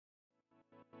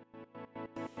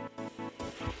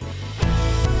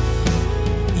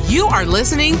You are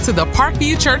listening to the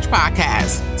Parkview Church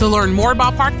Podcast. To learn more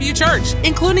about Parkview Church,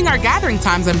 including our gathering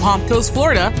times in Palm Coast,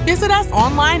 Florida, visit us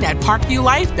online at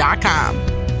parkviewlife.com.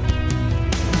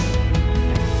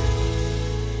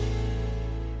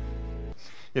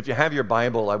 If you have your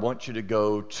Bible, I want you to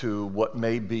go to what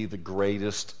may be the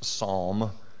greatest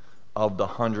psalm of the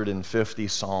 150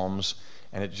 psalms,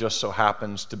 and it just so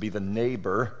happens to be the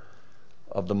neighbor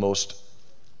of the most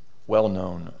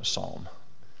well-known psalm.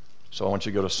 So I want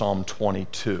you to go to Psalm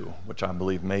 22, which I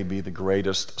believe may be the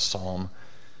greatest psalm.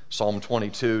 Psalm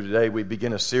 22. Today we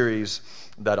begin a series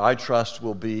that I trust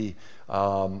will be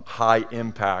high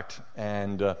impact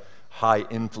and high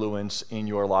influence in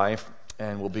your life,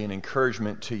 and will be an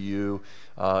encouragement to you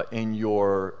in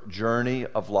your journey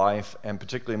of life, and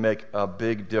particularly make a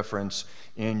big difference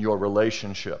in your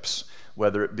relationships,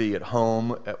 whether it be at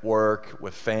home, at work,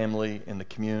 with family, in the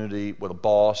community, with a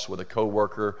boss, with a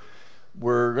coworker.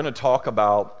 We're going to talk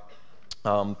about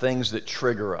things that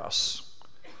trigger us.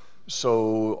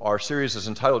 So our series is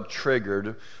entitled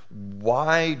Triggered.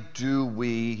 Why do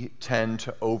we tend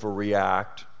to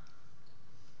overreact?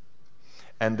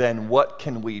 And then what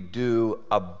can we do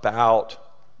about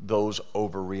those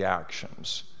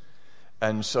overreactions?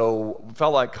 And so I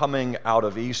felt like coming out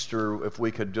of Easter, if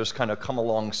we could just kind of come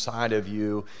alongside of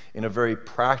you in a very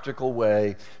practical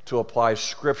way to apply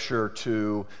Scripture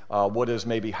to what is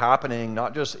maybe happening,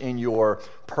 not just in your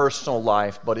personal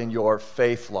life, but in your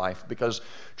faith life. Because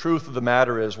truth of the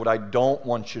matter is, what I don't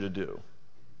want you to do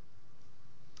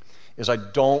is I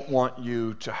don't want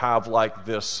you to have like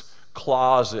this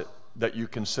closet that you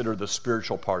consider the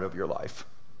spiritual part of your life.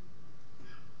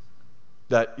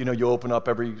 That, you open up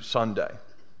every Sunday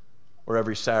or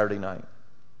every Saturday night.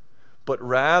 But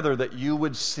rather that you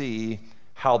would see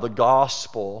how the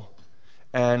gospel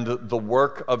and the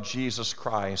work of Jesus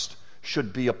Christ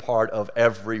should be a part of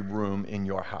every room in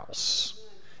your house.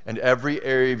 And every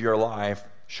area of your life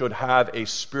should have a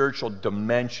spiritual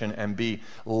dimension and be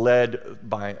led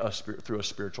by through a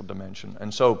spiritual dimension.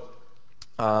 And so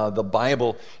the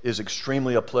Bible is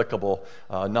extremely applicable,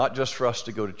 not just for us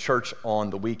to go to church on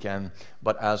the weekend,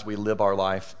 but as we live our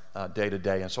life day to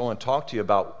day. And so I want to talk to you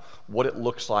about what it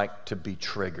looks like to be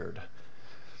triggered.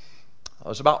 It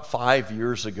was about 5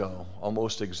 years ago,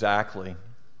 almost exactly,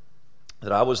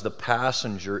 that I was the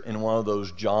passenger in one of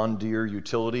those John Deere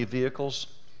utility vehicles.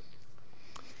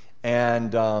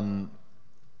 And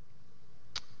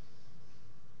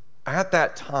at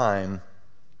that time,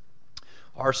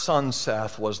 our son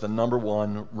Seth was the number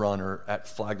one runner at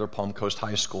Flagler Palm Coast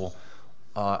High School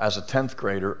as a 10th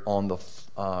grader on the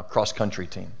cross-country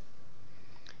team.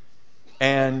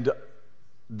 And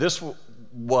this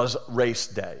was race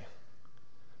day.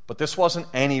 But this wasn't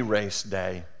any race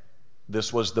day.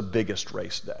 This was the biggest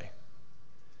race day.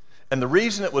 And the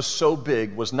reason it was so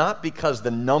big was not because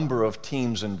the number of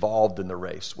teams involved in the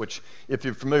race, which, if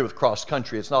you're familiar with cross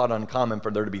country, it's not uncommon for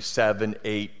there to be 7,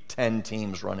 8, 10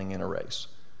 teams running in a race.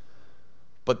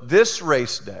 But this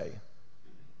race day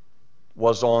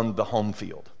was on the home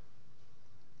field.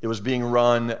 It was being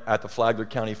run at the Flagler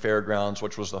County Fairgrounds,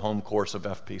 which was the home course of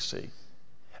FPC.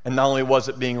 And not only was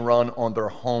it being run on their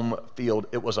home field,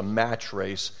 it was a match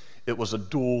race. It was a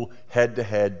dual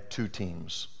head-to-head 2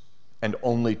 teams. And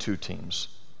only 2 teams.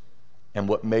 And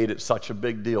what made it such a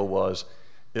big deal was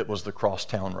it was the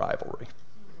crosstown rivalry.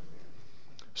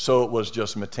 So it was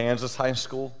just Matanzas High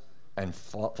School and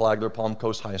Flagler Palm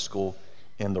Coast High School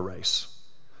in the race.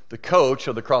 The coach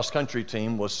of the cross-country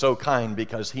team was so kind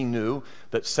because he knew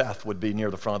that Seth would be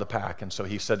near the front of the pack. And so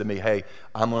he said to me, "Hey,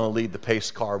 I'm going to lead the pace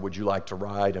car. Would you like to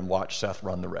ride and watch Seth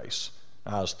run the race?"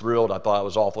 I was thrilled. I thought it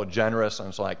was awful generous. I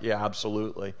was like, yeah,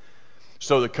 absolutely.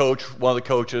 So the coach, one of the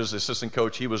coaches, the assistant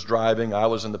coach, he was driving. I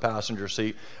was in the passenger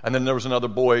seat. And then there was another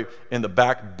boy in the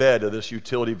back bed of this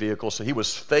utility vehicle. So he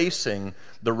was facing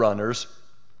the runners.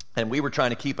 And we were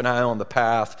trying to keep an eye on the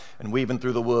path and weaving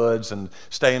through the woods and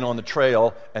staying on the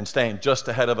trail and staying just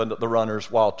ahead of the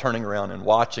runners while turning around and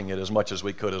watching it as much as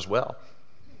we could as well.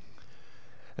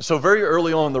 And so very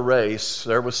early on in the race,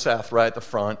 there was Seth right at the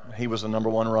front. He was the number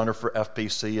one runner for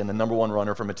FPC, and the number one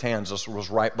runner for Matanzas was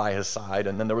right by his side.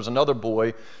 And then there was another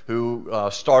boy who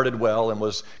started well and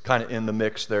was kind of in the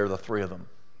mix there, the 3 of them.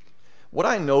 What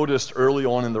I noticed early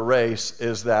on in the race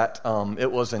is that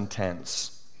it was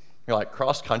intense. You're like,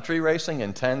 cross-country racing,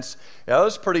 intense? Yeah, it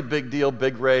was a pretty big deal,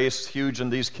 big race, huge in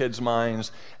these kids'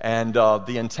 minds. And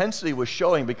the intensity was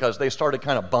showing because they started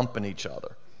kind of bumping each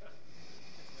other.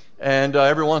 And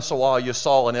every once in a while, you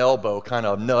saw an elbow kind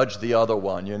of nudge the other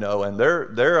one, and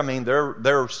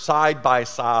they're side by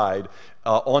side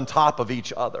on top of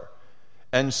each other.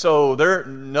 And so they're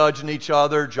nudging each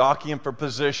other, jockeying for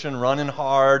position, running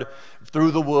hard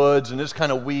through the woods, and it's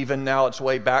kind of weaving now its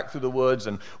way back through the woods,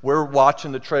 and we're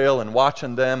watching the trail and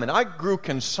watching them, and I grew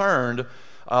concerned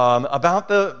about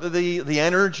the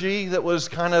energy that was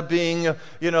kind of being,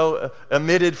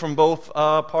 emitted from both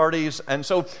parties. And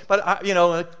so, but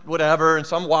whatever. And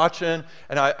so I'm watching,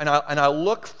 and I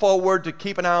look forward to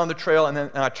keep an eye on the trail, and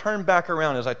I turn back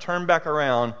around. As I turn back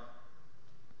around,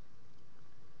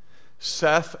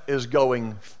 Seth is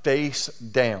going face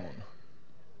down,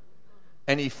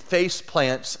 and he face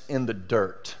plants in the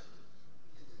dirt,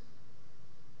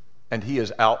 and he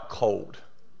is out cold.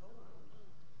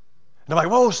 And I'm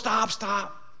like, whoa, stop.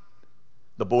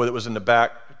 The boy that was in the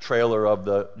back trailer of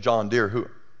the John Deere, who,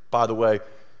 by the way,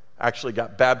 actually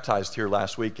got baptized here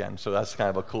last weekend, so that's kind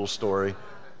of a cool story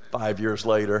 5 years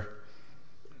later.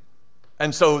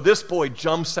 And so this boy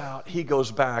jumps out, he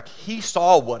goes back, he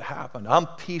saw what happened. I'm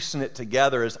piecing it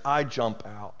together as I jump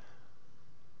out.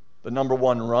 The number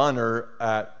one runner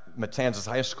at Matanzas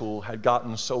High School had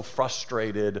gotten so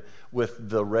frustrated with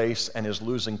the race and his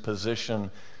losing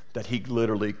position that he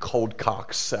literally cold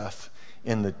cocked Seth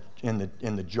in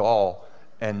the jaw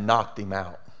and knocked him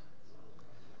out.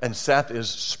 And Seth is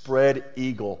spread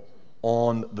eagle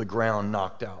on the ground,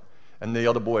 knocked out. And the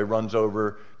other boy runs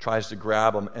over, tries to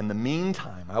grab him. In the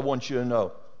meantime, I want you to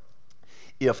know,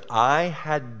 if I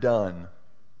had done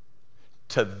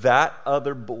to that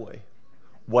other boy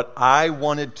what I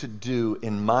wanted to do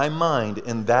in my mind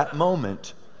in that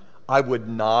moment, I would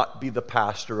not be the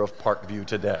pastor of Parkview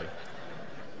today.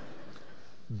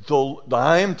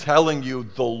 I am telling you,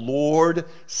 the Lord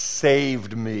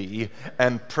saved me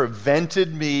and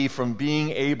prevented me from being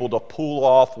able to pull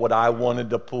off what I wanted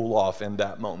to pull off in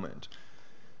that moment.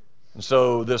 And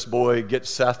so this boy gets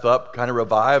Seth up, kind of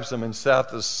revives him, and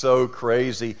Seth is so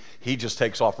crazy, he just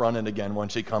takes off running again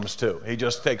once he comes to. He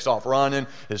just takes off running,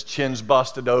 his chin's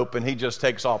busted open, he just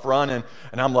takes off running,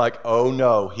 and I'm like, oh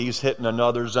no, he's hitting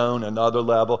another zone, another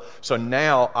level. So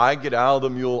now I get out of the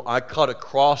mule, I cut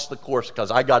across the course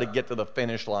because I got to get to the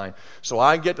finish line. So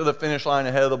I get to the finish line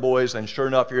ahead of the boys, and sure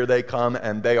enough, here they come,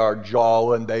 and they are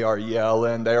jawing, they are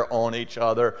yelling, they're on each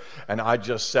other, and I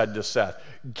just said to Seth,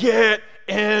 get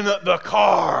in the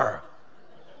car.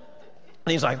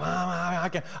 And he's like, Mom, I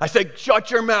can't. I said, shut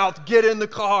your mouth, get in the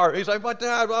car. He's like, but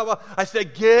Dad, blah, blah. I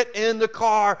said, get in the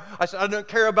car. I said, I don't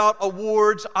care about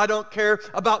awards. I don't care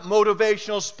about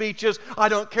motivational speeches. I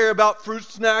don't care about fruit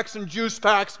snacks and juice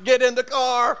packs. Get in the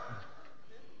car.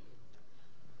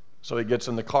 So he gets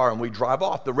in the car and we drive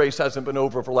off. The race hasn't been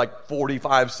over for like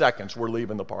 45 seconds. We're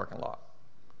leaving the parking lot.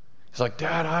 He's like,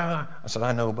 Dad, I said,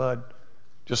 I know, bud.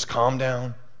 Just calm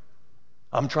down.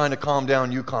 I'm trying to calm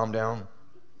down, you calm down.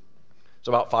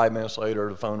 So about 5 minutes later,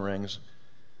 the phone rings.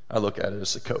 I look at it,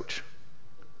 it's the coach.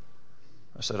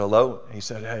 I said, hello? He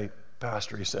said, hey,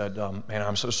 Pastor. He said, man,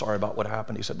 I'm so sorry about what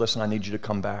happened. He said, listen, I need you to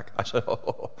come back. I said,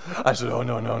 oh,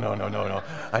 no.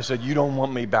 I said, you don't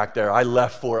want me back there. I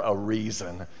left for a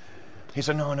reason. He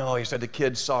said, no. He said, the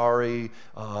kid's sorry.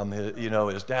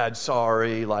 His dad's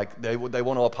sorry. Like, they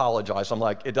want to apologize. I'm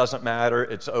like, it doesn't matter.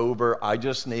 It's over. I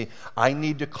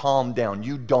need to calm down.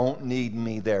 You don't need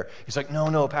me there. He's like,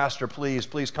 no, Pastor,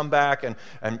 please come back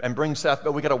and bring Seth.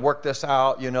 But we got to work this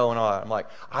out, and all that. I'm like,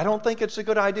 I don't think it's a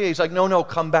good idea. He's like, no,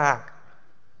 come back.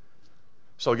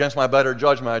 So against my better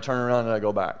judgment, I turn around and I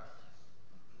go back.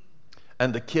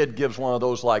 And the kid gives one of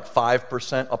those like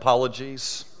 5%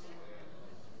 apologies.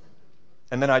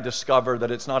 And then I discover that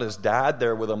it's not his dad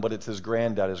there with him, but it's his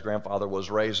granddad. His grandfather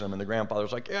was raising him, and the grandfather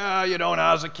was like, yeah, when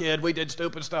I was a kid, we did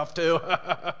stupid stuff too.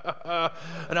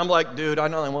 And I'm like, dude, I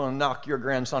not only want to knock your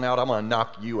grandson out, I'm going to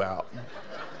knock you out.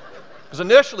 Because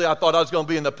initially I thought I was going to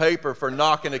be in the paper for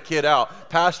knocking a kid out.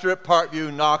 Pastor at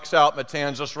Parkview knocks out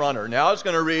Matanzas runner. Now it's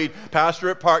going to read, Pastor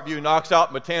at Parkview knocks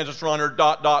out Matanzas runner, ...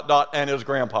 and his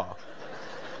grandpa.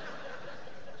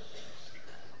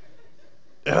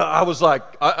 I was like,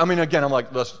 I'm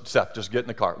like, let's, Seth, just get in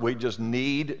the car. We just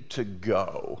need to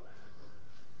go.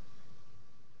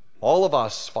 All of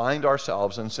us find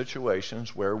ourselves in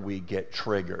situations where we get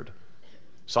triggered.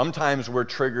 Sometimes we're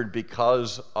triggered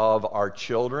because of our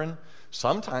children.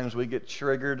 Sometimes we get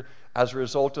triggered as a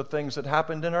result of things that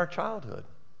happened in our childhood.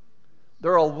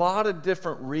 There are a lot of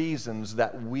different reasons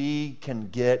that we can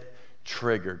get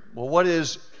triggered. Well, what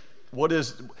is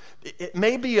it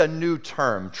may be a new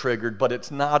term, triggered, but it's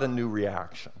not a new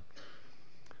reaction.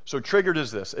 So triggered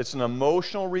is this. It's an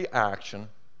emotional reaction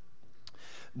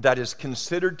that is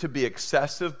considered to be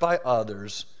excessive by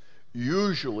others,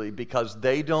 usually because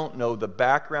they don't know the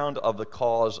background of the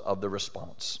cause of the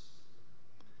response.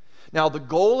 Now, the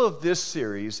goal of this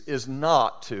series is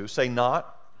not to, say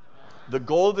not. the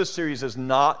goal of this series is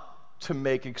not to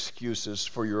make excuses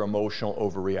for your emotional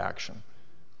overreaction.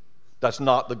 That's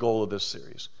not the goal of this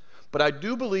series. But I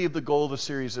do believe the goal of the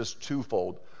series is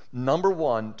twofold. Number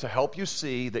one, to help you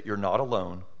see that you're not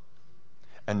alone.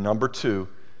 And number two,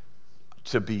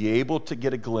 to be able to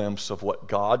get a glimpse of what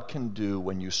God can do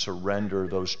when you surrender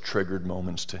those triggered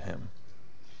moments to Him.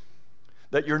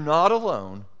 That you're not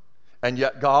alone, and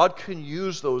yet God can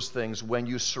use those things when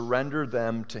you surrender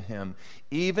them to Him,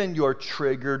 even your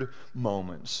triggered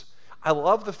moments. I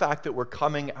love the fact that we're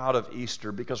coming out of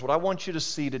Easter, because what I want you to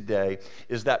see today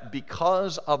is that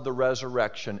because of the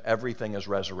resurrection, everything is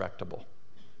resurrectable.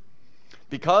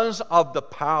 Because of the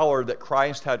power that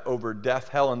Christ had over death,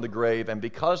 hell, and the grave, and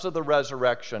because of the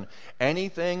resurrection,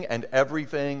 anything and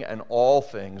everything and all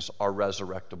things are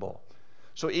resurrectable.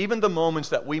 So even the moments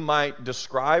that we might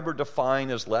describe or define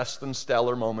as less than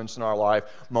stellar moments in our life,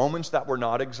 moments that we're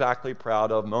not exactly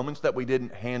proud of, moments that we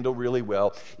didn't handle really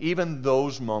well, even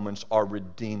those moments are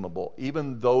redeemable.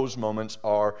 Even those moments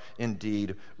are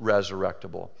indeed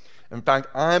resurrectable. In fact,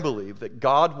 I believe that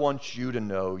God wants you to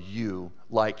know you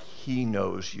like He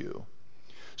knows you,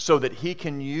 so that He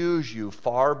can use you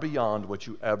far beyond what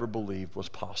you ever believed was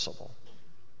possible.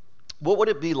 What would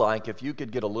it be like if you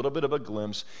could get a little bit of a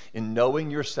glimpse in knowing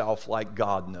yourself like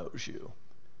God knows you,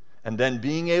 and then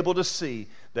being able to see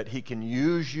that He can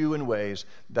use you in ways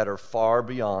that are far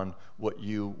beyond what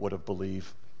you would have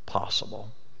believed possible?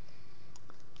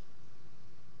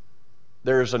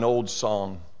 There's an old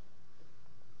song.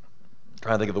 I'm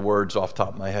trying to think of the words off the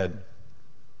top of my head.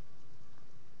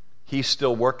 He's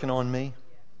still working on me.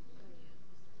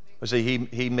 See,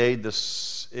 he made the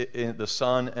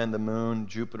sun and the moon,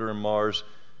 Jupiter and Mars.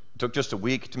 It took just a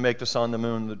week to make the sun, the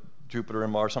moon, Jupiter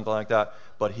and Mars, something like that.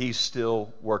 But He's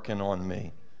still working on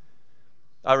me.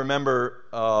 I remember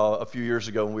a few years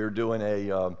ago when we were doing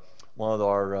one of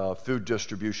our food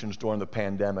distributions during the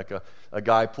pandemic. A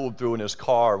guy pulled through in his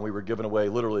car, and we were giving away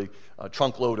literally a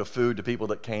trunk load of food to people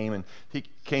that came. And he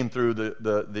came through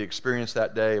the experience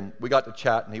that day, and we got to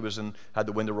chat, and he had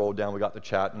the window rolled down. We got to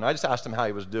chat, and I just asked him how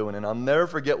he was doing, and I'll never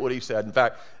forget what he said. In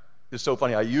fact, it's so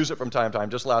funny. I use it from time to time.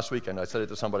 Just last weekend, I said it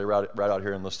to somebody right out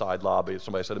here in the side lobby.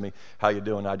 Somebody said to me, "How you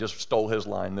doing?" I just stole his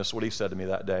line. This is what he said to me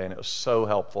that day, and it was so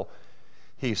helpful.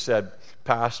 He said,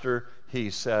 "Pastor," he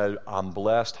said, "I'm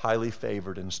blessed, highly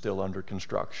favored, and still under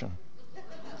construction."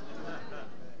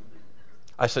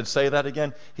 I said, "Say that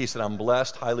again?" He said, "I'm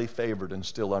blessed, highly favored, and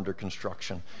still under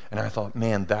construction." And I thought,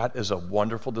 man, that is a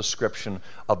wonderful description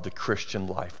of the Christian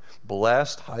life.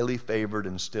 Blessed, highly favored,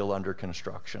 and still under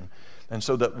construction. And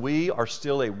so that we are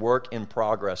still a work in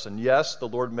progress. And yes, the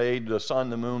Lord made the sun,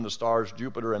 the moon, the stars,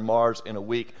 Jupiter, and Mars in a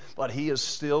week, but He is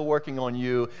still working on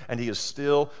you, and He is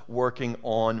still working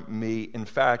on me. In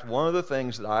fact, one of the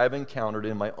things that I've encountered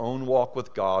in my own walk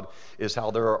with God is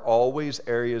how there are always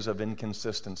areas of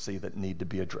inconsistency that need to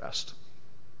be addressed.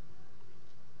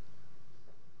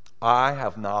 I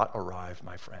have not arrived,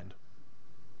 my friend.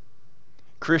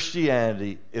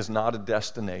 Christianity is not a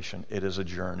destination, it is a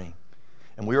journey.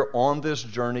 And we are on this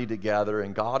journey together,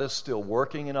 and God is still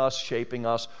working in us, shaping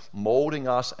us, molding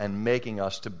us, and making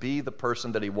us to be the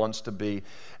person that He wants to be.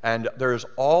 And there's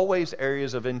always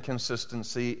areas of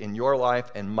inconsistency in your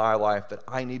life and my life that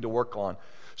I need to work on.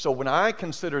 So when I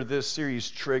consider this series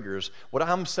triggers, what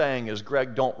I'm saying is,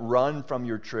 Greg, don't run from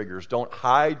your triggers. Don't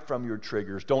hide from your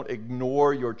triggers. Don't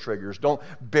ignore your triggers. Don't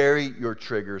bury your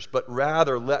triggers, but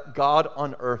rather let God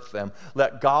unearth them.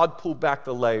 Let God pull back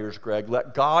the layers, Greg.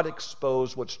 Let God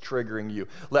expose what's triggering you.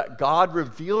 Let God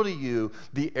reveal to you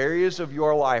the areas of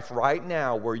your life right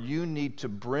now where you need to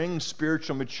bring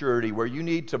spiritual maturity, where you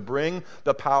need to bring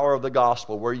the power of the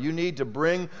gospel, where you need to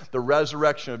bring the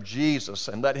resurrection of Jesus,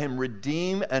 and let Him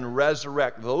redeem and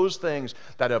resurrect those things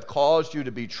that have caused you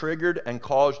to be triggered and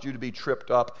caused you to be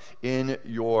tripped up in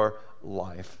your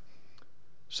life.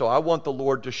 So I want the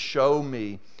Lord to show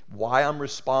me why I'm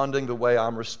responding the way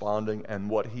I'm responding and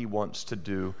what He wants to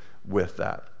do with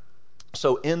that.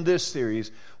 So in this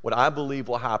series, what I believe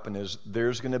will happen is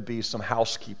there's going to be some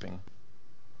housekeeping.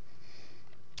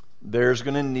 There's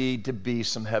going to need to be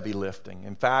some heavy lifting.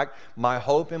 In fact, my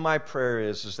hope and my prayer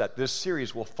is that this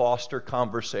series will foster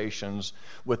conversations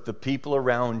with the people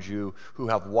around you who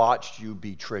have watched you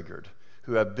be triggered,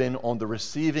 who have been on the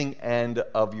receiving end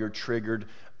of your triggered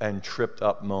and tripped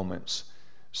up moments.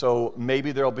 So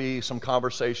maybe there'll be some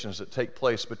conversations that take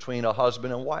place between a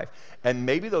husband and wife. And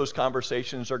maybe those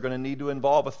conversations are going to need to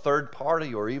involve a third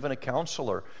party or even a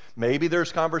counselor. Maybe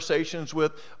there's conversations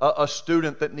with a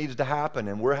student that needs to happen,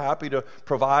 and we're happy to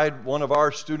provide one of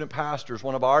our student pastors,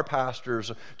 one of our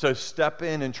pastors, to step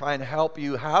in and try and help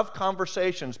you have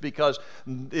conversations, because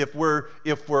if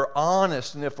we're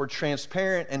honest and if we're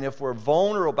transparent and if we're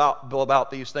vulnerable about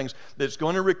these things, it's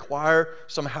going to require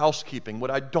some housekeeping.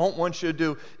 What I don't want you to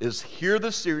do is hear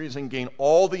the series and gain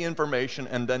all the information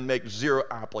and then make zero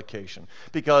application,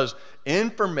 because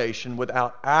information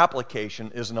without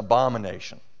application is an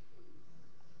abomination.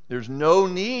 There's no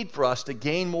need for us to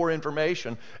gain more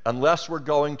information unless we're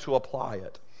going to apply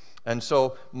it. And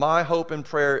so my hope and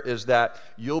prayer is that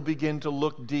you'll begin to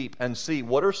look deep and see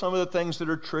what are some of the things that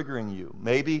are triggering you.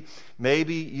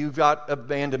 Maybe you've got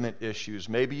abandonment issues.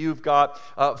 Maybe you've got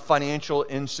financial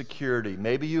insecurity.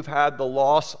 Maybe you've had the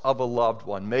loss of a loved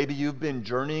one. Maybe you've been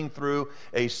journeying through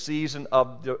a season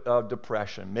of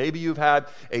depression. Maybe you've had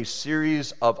a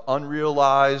series of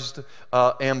unrealized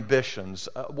ambitions.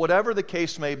 Whatever the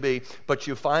case may be, but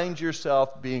you find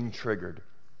yourself being triggered.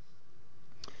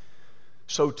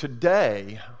 So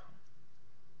today,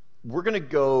 we're going to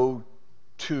go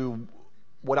to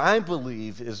what I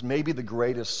believe is maybe the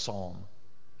greatest psalm.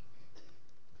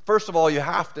 First of all, you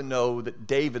have to know that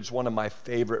David's one of my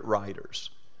favorite writers.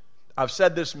 I've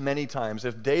said this many times.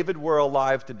 If David were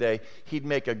alive today, he'd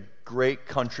make a great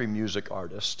country music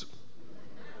artist,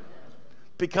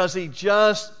 because he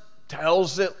just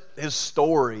tells his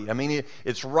story. I mean,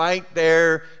 it's right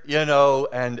there,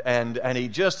 and he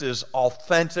just is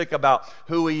authentic about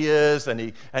who he is, and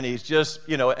he's just,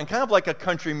 and kind of like a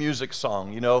country music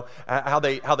song, how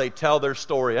they tell their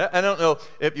story. I don't know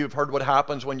if you've heard what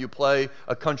happens when you play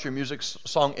a country music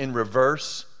song in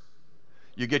reverse.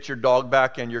 You get your dog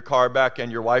back and your car back and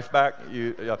your wife back.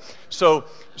 So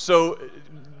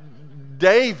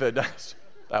David,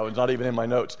 that was not even in my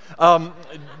notes.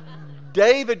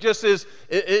 David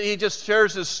he just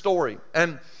shares his story.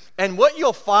 And what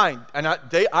you'll find, and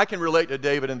I can relate to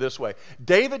David in this way.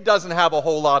 David doesn't have a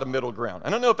whole lot of middle ground. I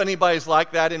don't know if anybody's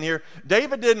like that in here.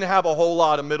 David didn't have a whole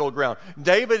lot of middle ground.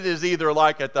 David is either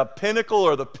like at the pinnacle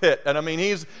or the pit. And I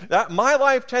mean, my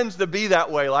life tends to be that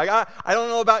way. Like, I don't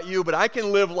know about you, but I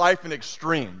can live life in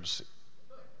extremes.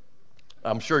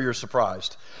 I'm sure you're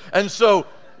surprised. And so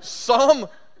Psalm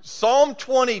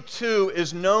 22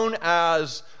 is known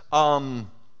as...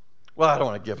 well, I don't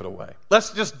want to give it away.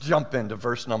 Let's just jump into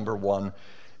verse number 1,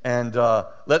 and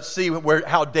let's see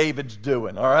how David's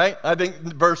doing, all right? I think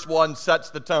verse 1 sets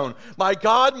the tone. My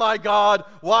God,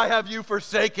 why have you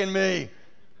forsaken me?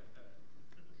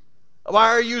 Why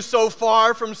are you so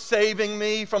far from saving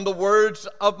me from the words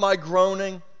of my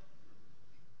groaning?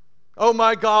 Oh,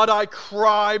 my God, I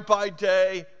cry by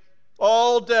day,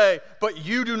 all day, but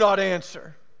you do not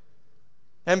answer.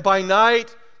 And by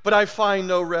night, but I find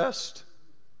no rest.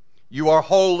 You are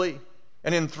holy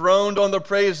and enthroned on the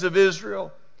praise of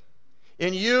Israel.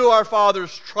 In you our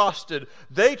fathers trusted.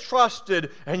 They trusted,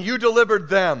 and you delivered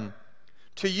them.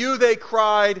 To you they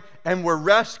cried and were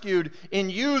rescued.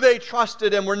 In you they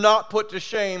trusted and were not put to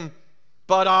shame.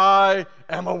 But I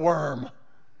am a worm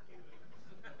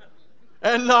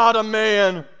and not a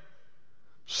man,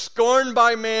 scorned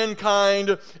by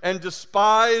mankind and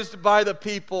despised by the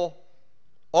people.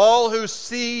 All who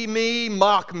see me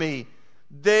mock me.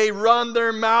 They run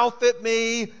their mouth at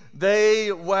me.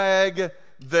 They wag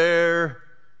their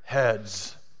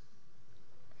heads.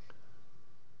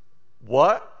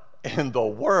 What in the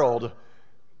world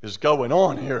is going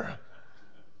on here?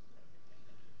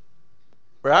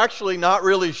 We're actually not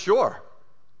really sure.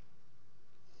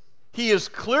 He is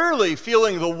clearly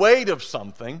feeling the weight of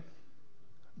something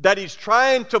that he's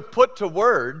trying to put to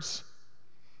words,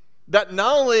 that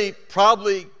not only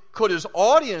probably could his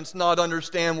audience not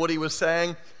understand what he was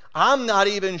saying, I'm not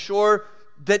even sure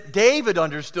that David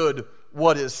understood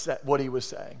what he was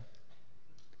saying.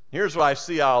 Here's what I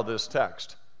see out of this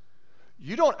text.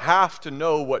 You don't have to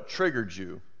know what triggered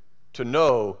you to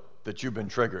know that you've been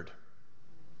triggered.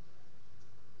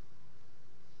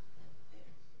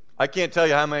 I can't tell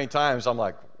you how many times I'm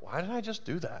like, why did I just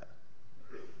do that?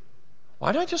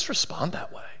 Why did I just respond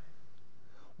that way?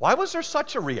 Why was there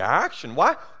such a reaction?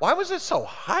 Why was it so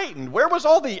heightened? Where was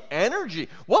all the energy?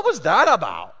 What was that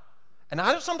about? And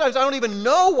sometimes I don't even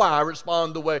know why I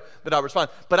respond the way that I respond.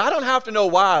 But I don't have to know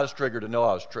why I was triggered to know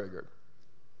I was triggered.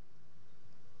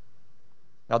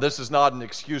 Now, this is not an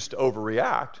excuse to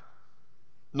overreact,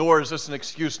 nor is this an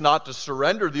excuse not to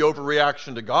surrender the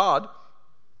overreaction to God.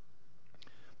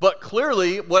 But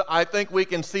clearly, what I think we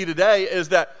can see today is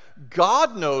that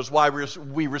God knows why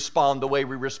we respond the way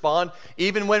we respond,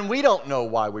 even when we don't know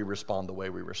why we respond the way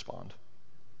we respond.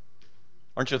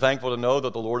 Aren't you thankful to know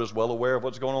that the Lord is well aware of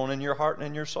what's going on in your heart and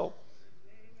in your soul?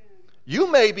 You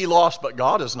may be lost, but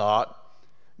God is not.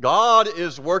 God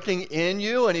is working in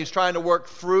you, and He's trying to work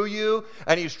through you,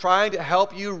 and He's trying to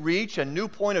help you reach a new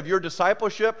point of your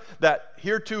discipleship that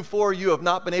heretofore you have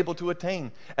not been able to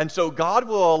attain. And so God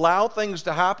will allow things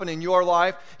to happen in your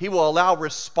life. He will allow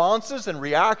responses and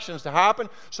reactions to happen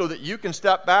so that you can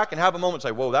step back and have a moment and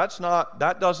say, whoa,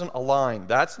 that doesn't align.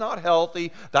 That's not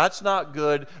healthy. That's not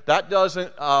good. That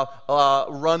doesn't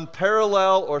run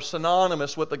parallel or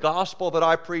synonymous with the gospel that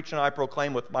I preach and I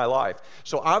proclaim with my life.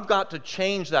 So I've got to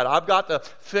change that. I've got to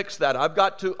fix that. I've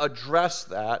got to address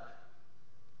that.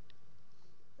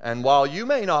 And while you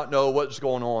may not know what's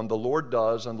going on, the Lord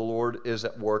does, and the Lord is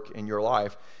at work in your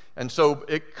life. And so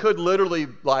it could literally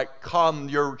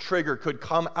your trigger could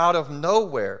come out of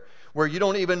nowhere, where you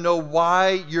don't even know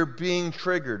why you're being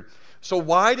triggered. So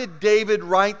why did David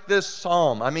write this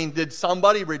psalm? I mean, did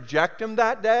somebody reject him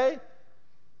that day?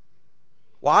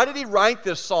 Why did he write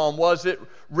this psalm? Was it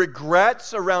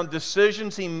regrets around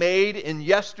decisions he made in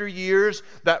yesteryears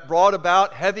that brought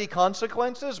about heavy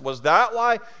consequences? Was that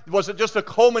why? Was it just a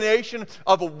culmination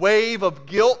of a wave of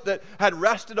guilt that had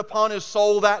rested upon his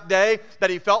soul that day, that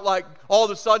he felt like all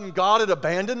of a sudden God had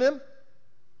abandoned him?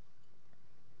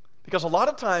 Because a lot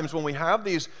of times when we have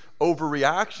these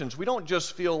overreactions, we don't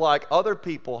just feel like other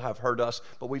people have hurt us,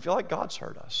 but we feel like God's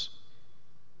hurt us.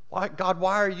 Why, God,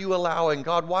 why are you allowing?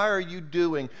 God, why are you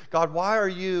doing? God, why are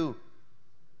you?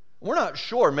 We're not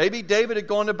sure. Maybe David had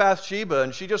gone to Bathsheba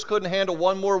and she just couldn't handle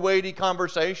one more weighty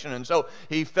conversation. And so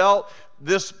he felt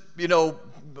this,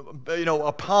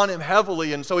 upon him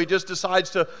heavily. And so he just decides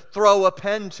to throw a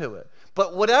pen to it.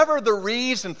 But whatever the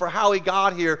reason for how he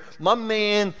got here, my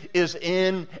man is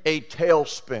in a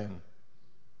tailspin.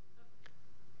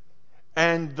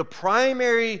 And the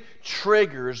primary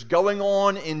triggers going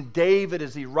on in David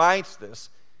as he writes this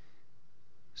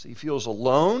is he feels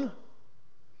alone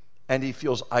and he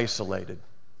feels isolated.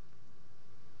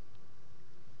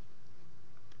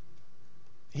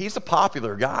 He's a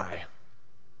popular guy.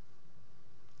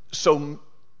 So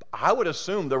I would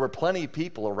assume there were plenty of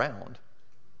people around.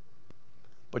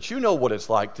 But you know what it's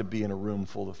like to be in a room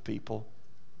full of people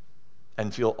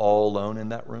and feel all alone in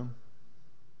that room?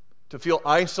 To feel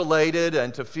isolated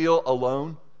and to feel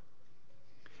alone.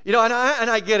 And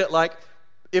I get it. Like,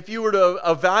 if you were to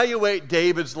evaluate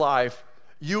David's life,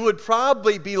 you would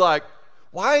probably be like,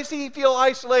 why does he feel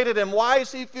isolated and why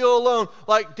does he feel alone?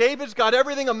 Like, David's got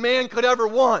everything a man could ever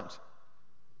want.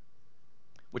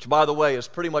 Which, by the way, is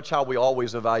pretty much how we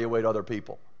always evaluate other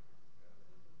people.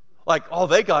 Like,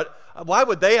 why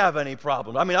would they have any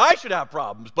problems? I mean, I should have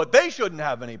problems, but they shouldn't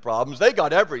have any problems. They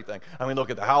got everything. I mean, look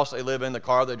at the house they live in, the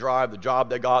car they drive, the job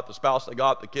they got, the spouse they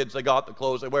got, the kids they got, the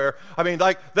clothes they wear. I mean,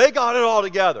 they got it all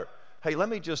together. Hey, let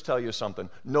me just tell you something.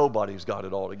 Nobody's got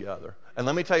it all together. And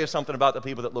let me tell you something about the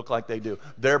people that look like they do.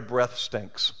 Their breath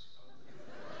stinks.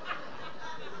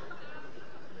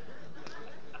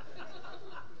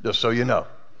 Just so you know.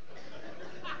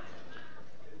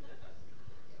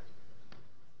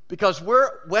 Because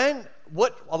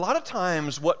a lot of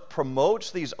times what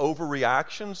promotes these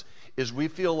overreactions is we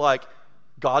feel like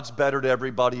God's better to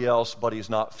everybody else, but He's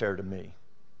not fair to me.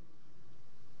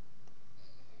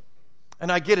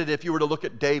 And I get it. If you were to look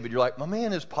at David, you're like, my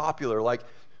man is popular. Like,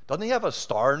 doesn't he have a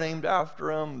star named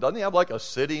after him? Doesn't he have like a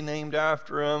city named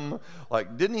after him?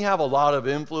 Like, didn't he have a lot of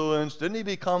influence? Didn't he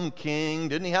become king?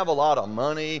 Didn't he have a lot of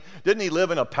money? Didn't he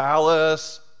live in a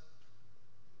palace?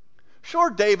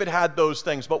 Sure, David had those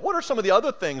things, but what are some of the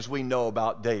other things we know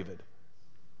about David?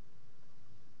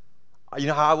 You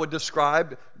know how I would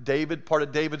describe David, part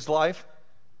of David's life?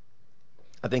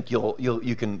 I think you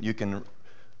can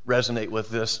resonate with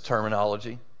this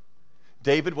terminology.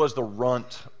 David was the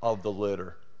runt of the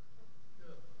litter.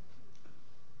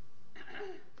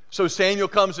 So Samuel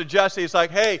comes to Jesse. He's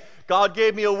like, hey, God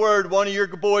gave me a word. One of your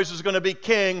boys is going to be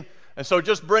king. And so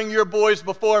just bring your boys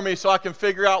before me so I can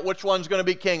figure out which one's going to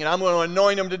be king. And I'm going to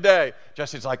anoint him today.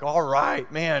 Jesse's like, all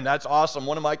right, man, that's awesome.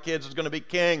 One of my kids is going to be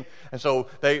king. And so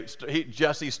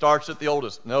Jesse starts at the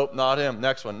oldest. Nope, not him.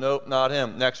 Next one. Nope, not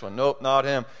him. Next one. Nope, not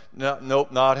him.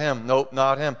 Nope, not him. Nope,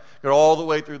 not him. Go all the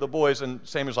way through the boys. And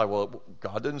Samuel's like, well,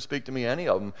 God didn't speak to me any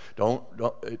of them. Do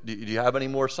you have any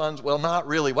more sons? Well, not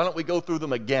really. Why don't we go through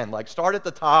them again? Like, start at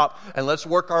the top and let's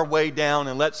work our way down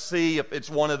and let's see if it's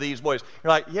one of these boys. You're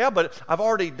like, yeah, but I've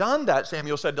already done that.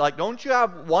 Samuel said, like, don't you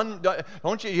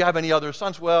have any other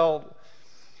sons? Well,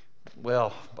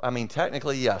 I mean,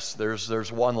 technically, yes,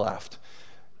 there's one left.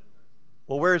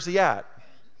 Well, where is he at?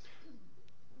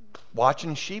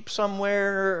 watching sheep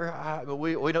somewhere.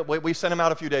 We sent him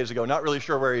out a few days ago. Not really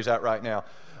sure where he's at right now.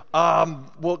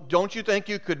 Well, don't you think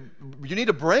you need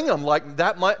to bring him like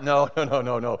that might, no.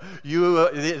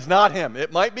 It's not him.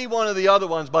 It might be one of the other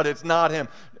ones, but it's not him.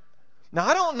 Now,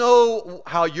 I don't know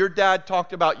how your dad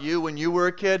talked about you when you were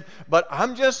a kid, but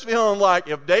I'm just feeling like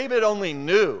if David only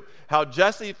knew how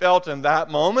Jesse felt in that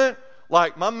moment,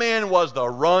 like my man was the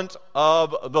runt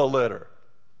of the litter.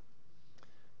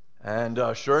 And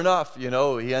sure enough,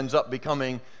 he ends up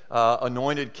becoming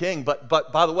anointed king. But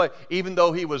by the way, even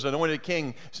though he was anointed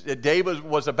king, David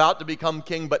was about to become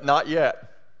king, but not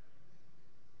yet.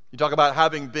 You talk about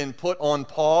having been put on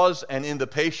pause and in the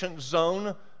patient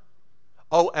zone.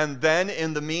 Oh, and then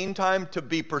in the meantime, to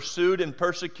be pursued and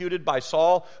persecuted by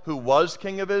Saul, who was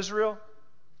king of Israel.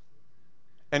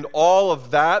 And all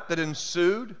of that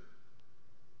ensued.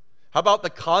 How about the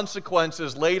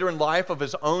consequences later in life of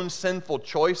his own sinful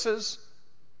choices?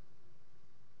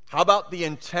 How about the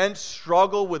intense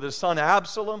struggle with his son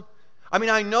Absalom? I mean,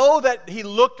 I know that he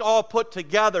looked all put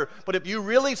together, but if you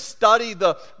really study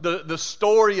the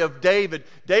story of David,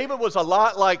 David was a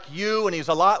lot like you and he's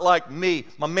a lot like me.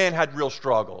 My man had real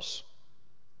struggles.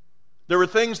 There were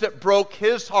things that broke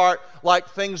his heart like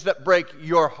things that break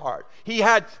your heart. He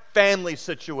had family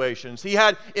situations. He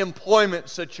had employment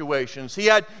situations. He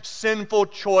had sinful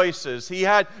choices. He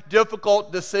had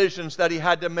difficult decisions that he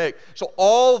had to make. So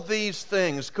all these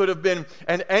things could have been,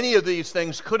 and any of these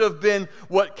things could have been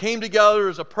what came together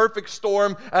as a perfect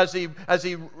storm as he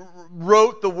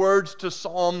wrote the words to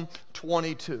Psalm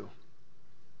 22.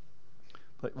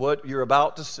 But what you're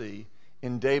about to see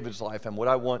in David's life, and what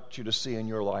I want you to see in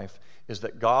your life, is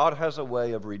that God has a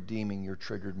way of redeeming your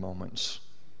triggered moments.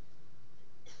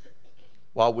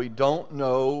 While we don't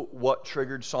know what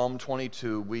triggered Psalm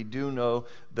 22, we do know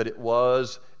that it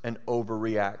was an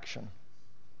overreaction.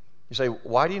 You say,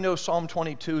 why do you know Psalm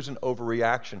 22 is an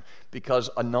overreaction? Because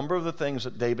a number of the things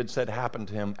that David said happened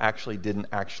to him actually didn't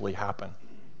actually happen.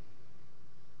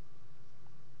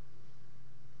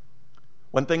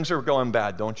 When things are going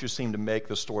bad, don't you seem to make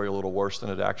the story a little worse than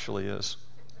it actually is?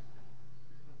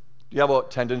 Do you have a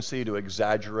tendency to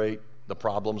exaggerate the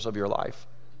problems of your life?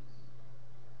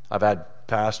 I've had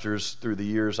pastors through the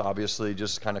years, obviously,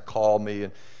 just kind of call me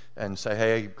and say,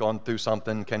 hey, I've gone through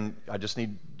something. I just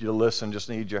need you to listen, just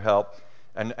need your help.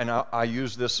 And I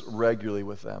use this regularly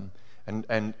with them.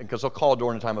 And because they'll call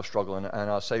during a time of struggle, and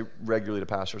I'll say regularly to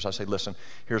pastors, I say, listen,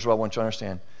 here's what I want you to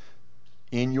understand.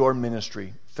 In your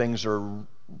ministry, things are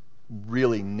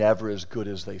really never as good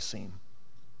as they seem.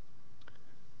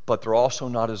 But they're also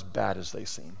not as bad as they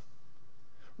seem.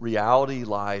 Reality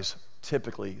lies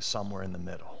typically somewhere in the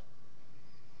middle.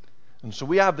 And so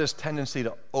we have this tendency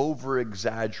to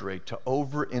over-exaggerate, to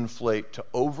over-inflate, to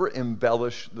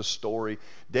over-embellish the story.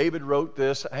 David wrote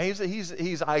this.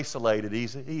 He's isolated.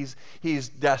 He's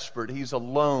desperate. He's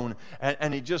alone.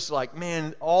 And he just like,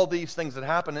 man, all these things that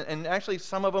happen. And actually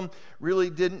some of them really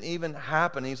didn't even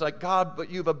happen. He's like, God, but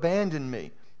you've abandoned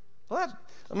me. Well,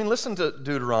 listen to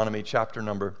Deuteronomy chapter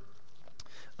number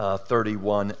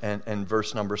 31 and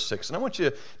verse number 6. And I want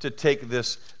you to take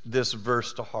this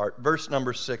verse to heart. Verse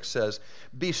number 6 says,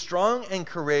 be strong and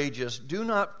courageous. Do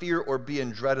not fear or be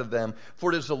in dread of them,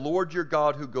 for it is the Lord your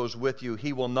God who goes with you.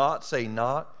 He will not say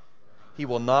not. He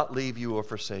will not leave you or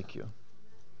forsake you.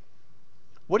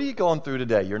 What are you going through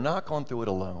today? You're not going through it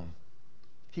alone.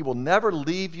 He will never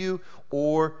leave you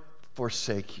or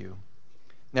forsake you.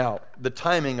 Now, the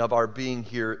timing of our being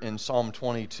here in Psalm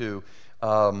 22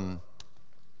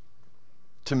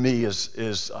 to me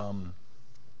is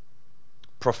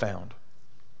profound.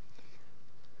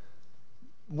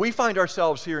 We find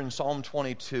ourselves here in Psalm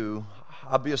 22,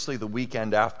 obviously the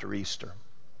weekend after Easter.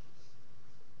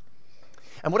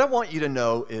 And what I want you to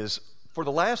know is, for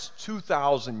the last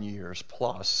 2,000 years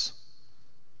plus,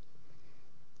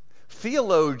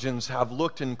 theologians have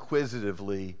looked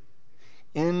inquisitively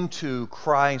into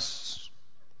Christ's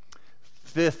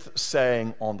fifth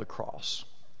saying on the cross.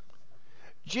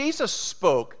 Jesus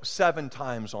spoke 7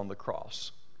 times on the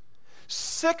cross.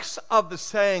 6 of the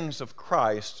sayings of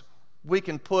Christ we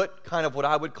can put kind of what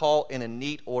I would call in a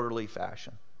neat, orderly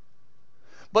fashion.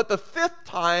 But the 5th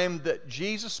time that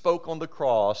Jesus spoke on the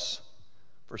cross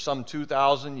for some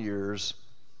 2,000 years,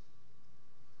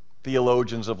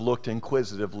 theologians have looked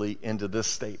inquisitively into this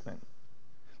statement,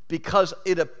 because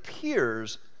it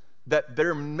appears that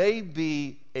there may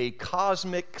be a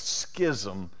cosmic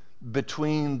schism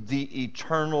between the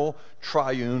eternal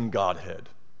triune Godhead.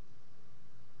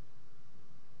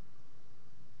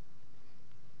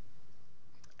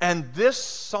 And this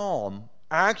psalm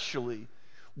actually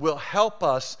will help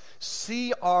us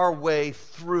see our way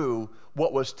through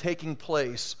what was taking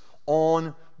place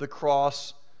on the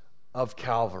cross of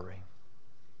Calvary.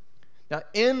 Now,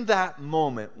 in that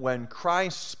moment when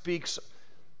Christ speaks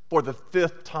for the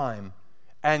 5th time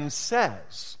and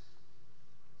says,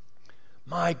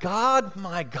 my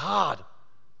God,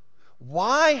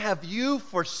 why have you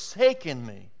forsaken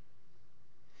me?"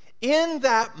 In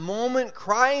that moment,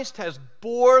 Christ has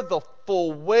bore the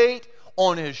full weight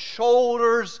on his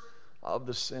shoulders of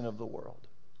the sin of the world.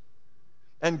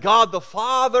 And God the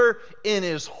Father, in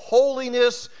his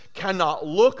holiness, cannot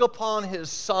look upon his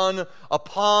Son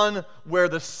upon where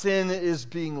the sin is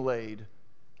being laid.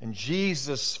 And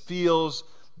Jesus feels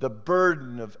the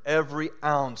burden of every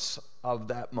ounce of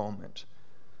that moment.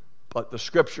 But the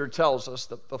Scripture tells us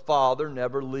that the Father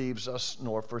never leaves us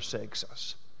nor forsakes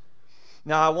us.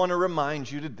 Now, I want to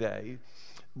remind you today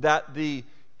that the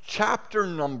chapter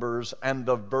numbers and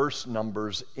the verse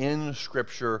numbers in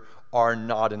Scripture are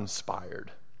not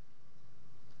inspired.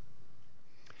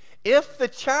 If the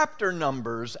chapter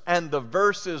numbers and the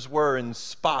verses were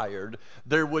inspired,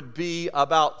 there would be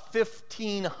about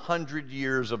 1,500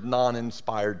 years of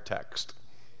non-inspired text.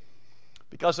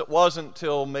 Because it wasn't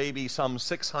till maybe some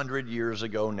 600 years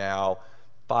ago now,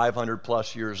 500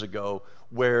 plus years ago,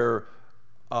 where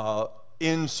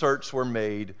inserts were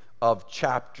made of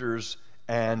chapters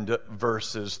and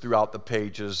verses throughout the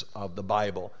pages of the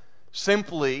Bible.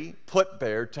 Simply put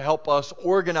there to help us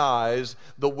organize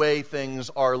the way things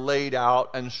are laid out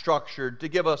and structured, to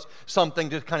give us something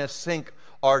to kind of sink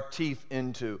our teeth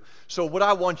into. So what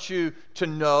I want you to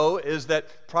know is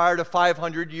that prior to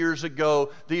 500 years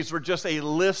ago, these were just a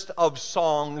list of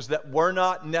songs that were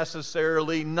not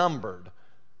necessarily numbered.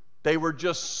 They were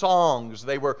just songs.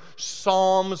 They were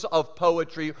psalms of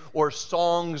poetry or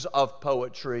songs of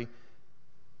poetry.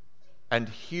 And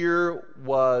here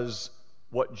was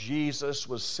what Jesus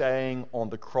was saying on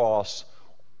the cross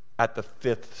at the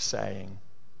 5th saying.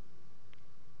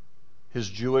 His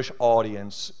Jewish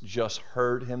audience just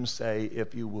heard him say,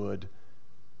 if you would,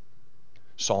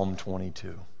 Psalm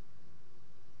 22.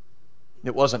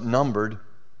 It wasn't numbered,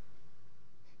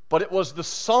 but it was the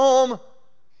psalm,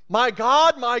 my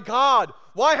God,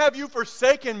 why have you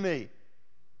forsaken me?"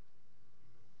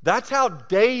 That's how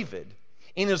David,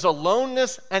 in his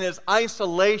aloneness and his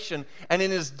isolation and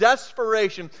in his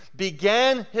desperation,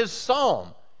 began his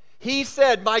psalm. He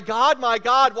said, my God,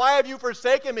 why have you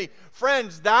forsaken me?"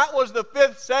 Friends, that was the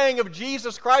 5th saying of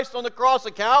Jesus Christ on the cross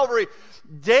of Calvary.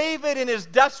 David, in his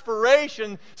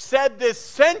desperation, said this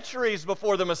centuries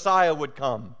before the Messiah would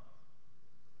come.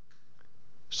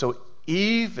 So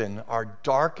even our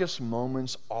darkest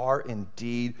moments are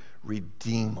indeed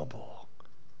redeemable.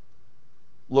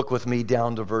 Look with me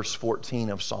down to verse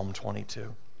 14 of Psalm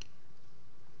 22.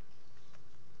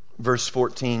 Verse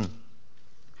 14.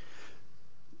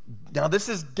 Now, this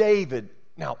is David.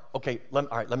 Now, okay,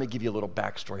 let me give you a little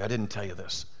backstory. I didn't tell you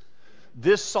this.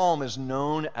 This psalm is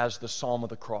known as the Psalm of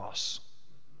the Cross.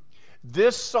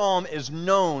 This psalm is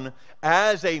known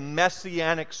as a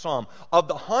messianic psalm. Of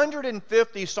the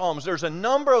 150 psalms, there's a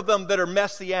number of them that are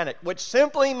messianic, which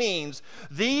simply means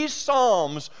these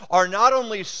psalms are not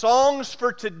only songs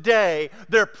for today,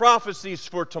 they're prophecies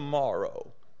for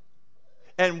tomorrow.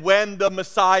 And when the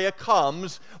Messiah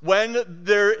comes, when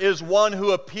there is one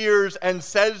who appears and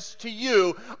says to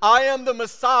you, I am the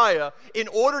Messiah, in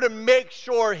order to make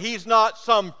sure he's not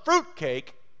some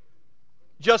fruitcake,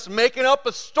 just making up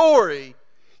a story,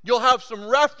 you'll have some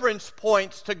reference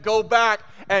points to go back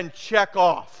and check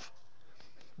off.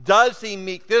 Does he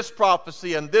meet this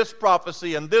prophecy and this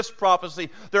prophecy and this prophecy?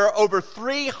 There are over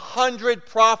 300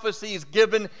 prophecies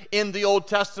given in the Old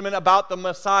Testament about the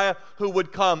Messiah who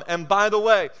would come. And by the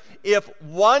way, if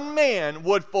one man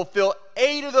would fulfill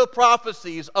 8 of the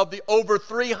prophecies of the over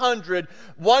 300,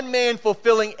 one man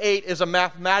fulfilling 8 is a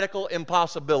mathematical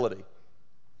impossibility.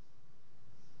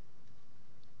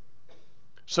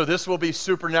 So this will be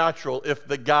supernatural if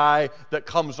the guy that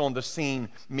comes on the scene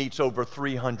meets over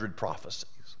 300 prophecies.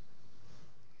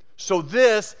 So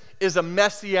this is a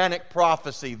messianic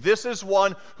prophecy. This is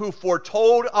one who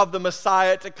foretold of the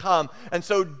Messiah to come. And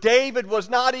so David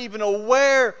was not even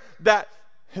aware that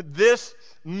this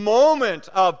moment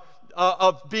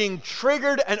of being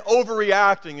triggered and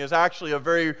overreacting is actually a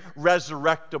very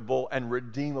resurrectable and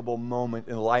redeemable moment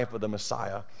in the life of the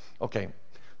Messiah. Okay,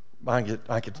 I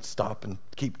could stop and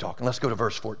keep talking. Let's go to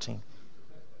verse 14.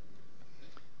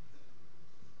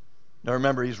 Now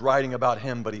remember, he's writing about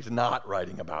him, but he's not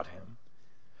writing about him.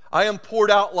 I am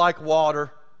poured out like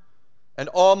water, and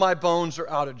all my bones are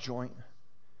out of joint.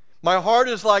 My heart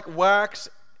is like wax,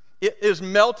 it is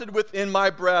melted within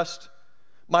my breast.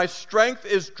 My strength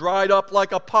is dried up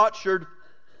like a potsherd,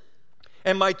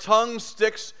 and my tongue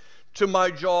sticks to my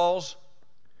jaws.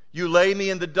 You lay me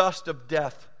in the dust of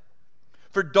death.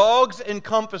 For dogs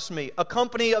encompass me. A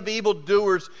company of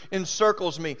evildoers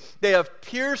encircles me. They have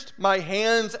pierced my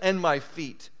hands and my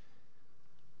feet.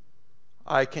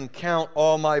 I can count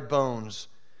all my bones.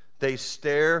 They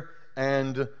stare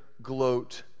and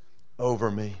gloat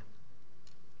over me.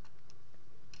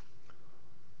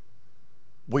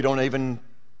 We don't even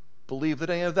believe that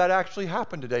any of that actually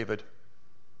happened to David.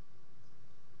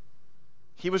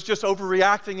 He was just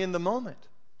overreacting in the moment.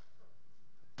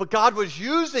 But God was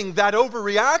using that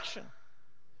overreaction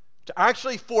to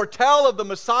actually foretell of the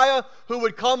Messiah who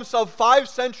would come some 5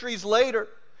 centuries later.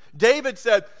 David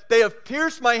said, they have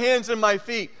pierced my hands and my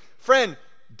feet. Friend,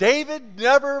 David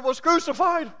never was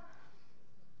crucified.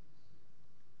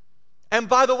 And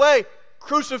by the way,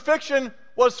 crucifixion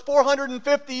was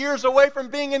 450 years away from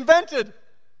being invented.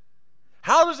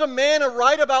 How does a man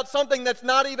write about something that's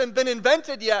not even been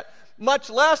invented yet? Much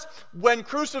less when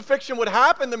crucifixion would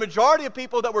happen, the majority of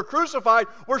people that were crucified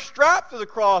were strapped to the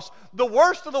cross. The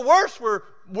worst of the worst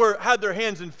had their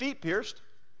hands and feet pierced.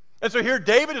 And so here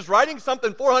David is writing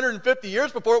something 450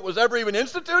 years before it was ever even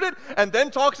instituted, and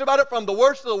then talks about it from the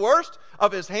worst of the worst,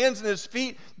 of his hands and his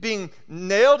feet being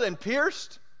nailed and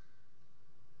pierced.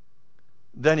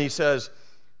 Then he says,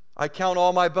 I count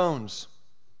all my bones.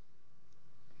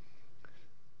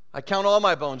 I count all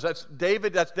my bones. That's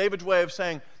David's way of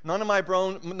saying, none of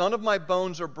my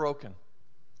bones are broken.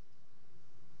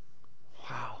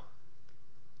 Wow.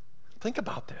 Think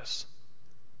about this.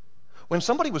 When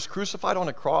somebody was crucified on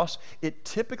a cross, it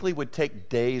typically would take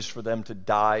days for them to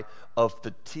die of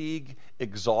fatigue,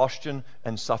 exhaustion,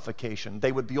 and suffocation.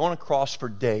 They would be on a cross for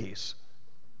days.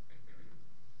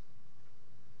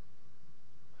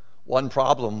 One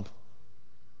problem,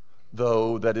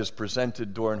 though, that is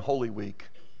presented during Holy Week.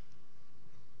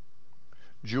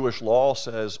 Jewish law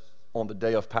says on the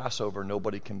day of Passover,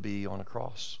 nobody can be on a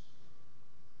cross.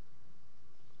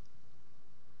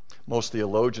 Most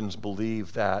theologians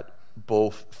believe that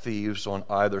both thieves on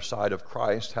either side of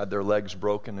Christ had their legs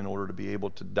broken in order to be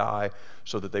able to die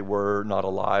so that they were not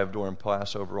alive during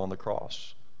Passover on the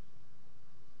cross.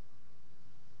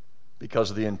 Because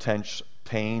of the intense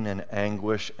pain and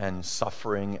anguish and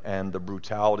suffering and the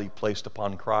brutality placed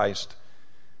upon Christ,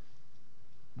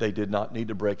 they did not need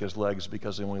to break his legs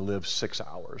because they only lived 6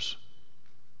 hours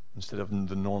instead of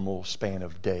the normal span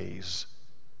of days.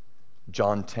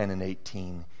 John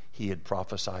 10:18, he had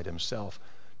prophesied himself,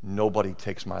 nobody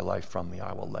takes my life from me,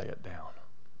 I will lay it down.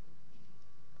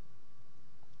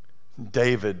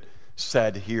 David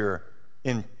said here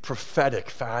in prophetic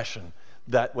fashion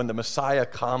that when the Messiah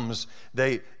comes,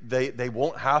 they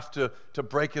won't have to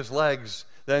break his legs.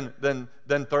 Then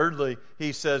thirdly,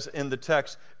 he says in the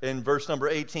text, in verse number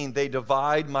 18, they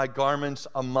divide my garments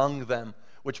among them,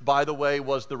 which, by the way,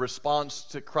 was the response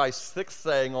to Christ's 6th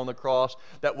saying on the cross,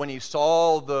 that when he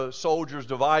saw the soldiers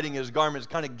dividing his garments,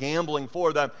 kind of gambling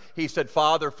for them, he said,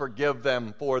 Father, forgive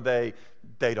them, for they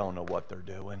don't know what they're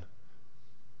doing.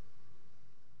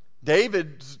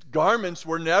 David's garments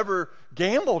were never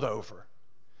gambled over.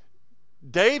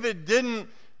 David didn't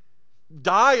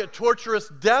die a torturous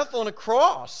death on a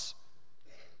cross.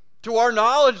 To our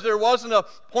knowledge, there wasn't a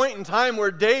point in time where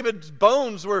David's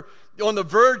bones were on the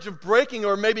verge of breaking,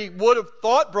 or maybe would have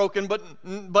thought broken,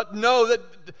 but no,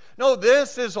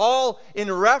 this is all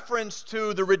in reference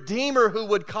to the Redeemer who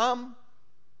would come.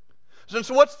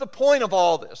 So what's the point of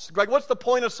all this? Greg, what's the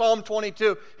point of Psalm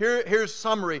 22? Here's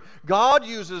summary. God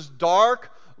uses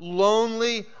dark,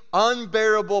 lonely,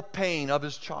 unbearable pain of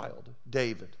his child,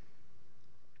 David,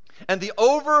 and the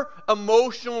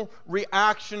over-emotional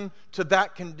reaction to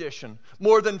that condition,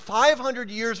 more than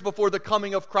 500 years before the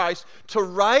coming of Christ, to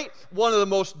write one of the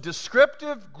most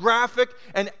descriptive, graphic,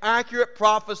 and accurate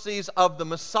prophecies of the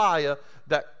Messiah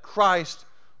that Christ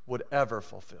would ever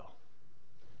fulfill.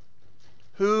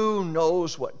 Who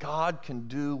knows what God can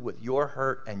do with your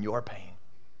hurt and your pain?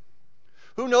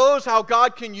 Who knows how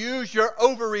God can use your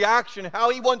overreaction,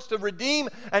 how he wants to redeem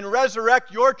and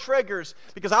resurrect your triggers?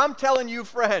 Because I'm telling you,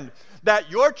 friend,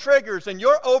 that your triggers and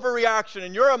your overreaction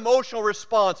and your emotional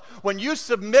response, when you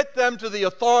submit them to the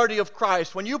authority of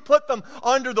Christ, when you put them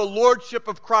under the lordship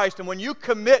of Christ, and when you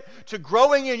commit to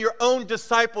growing in your own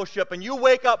discipleship, and you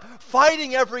wake up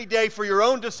fighting every day for your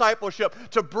own discipleship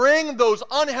to bring those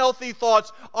unhealthy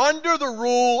thoughts under the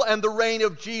rule and the reign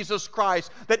of Jesus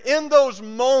Christ, that in those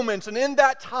moments and in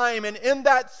that time and in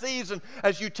that season,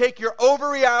 as you take your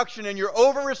overreaction and your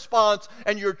overresponse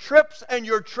and your trips and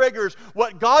your triggers,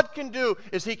 what God can can do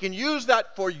is He can use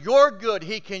that for your good.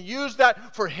 He can use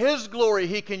that for His glory.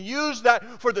 He can use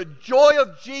that for the joy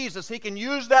of Jesus. He can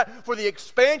use that for the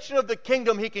expansion of the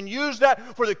kingdom. He can use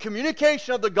that for the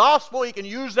communication of the gospel. He can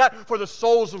use that for the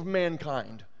souls of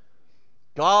mankind.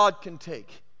 God can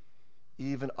take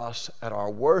even us at our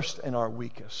worst and our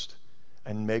weakest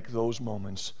and make those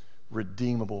moments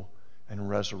redeemable and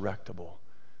resurrectable.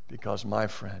 Because, my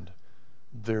friend,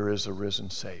 there is a risen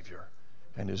Savior,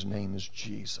 and His name is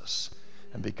Jesus.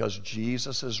 And because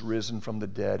Jesus is risen from the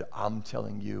dead, I'm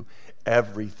telling you,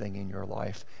 everything in your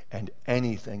life and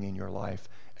anything in your life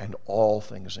and all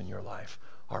things in your life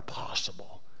are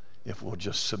possible if we'll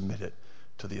just submit it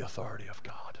to the authority of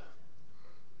God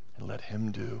and let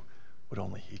Him do what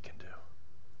only He can do.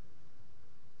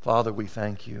 Father, we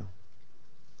thank You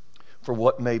for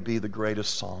what may be the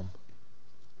greatest psalm.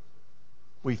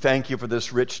 We thank You for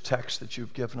this rich text that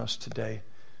You've given us today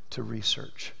to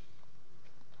research.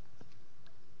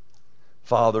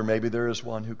 Father, maybe there is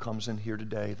one who comes in here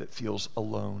today that feels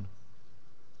alone.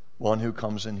 One who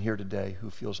comes in here today who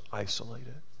feels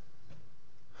isolated.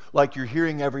 Like you're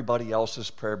hearing everybody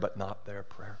else's prayer, but not their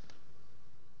prayer.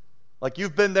 Like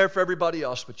you've been there for everybody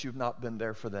else, but you've not been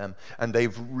there for them. And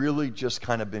they've really just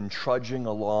kind of been trudging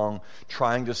along,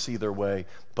 trying to see their way,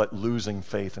 but losing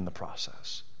faith in the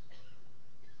process.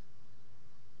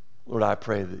 Lord, I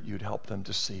pray that You'd help them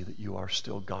to see that You are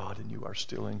still God, and You are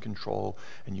still in control,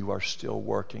 and You are still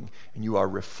working, and You are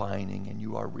refining, and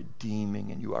You are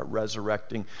redeeming, and You are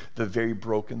resurrecting the very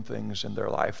broken things in their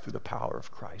life through the power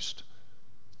of Christ.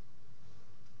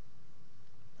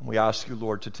 And we ask You,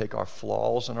 Lord, to take our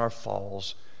flaws and our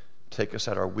falls, take us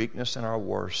at our weakness and our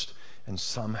worst, and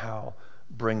somehow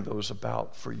bring those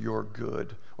about for Your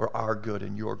good, or our good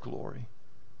and Your glory.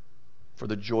 For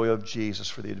the joy of Jesus,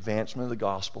 for the advancement of the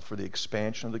gospel, for the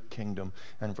expansion of the kingdom,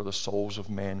 and for the souls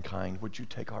of mankind, would You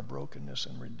take our brokenness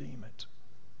and redeem it?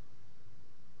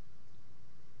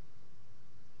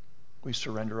 We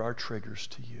surrender our triggers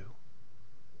to You.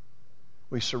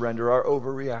 We surrender our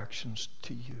overreactions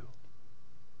to You.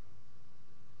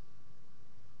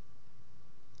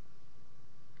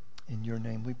 In Your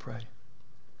name we pray.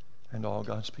 And all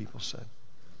God's people said,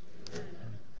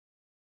 Amen.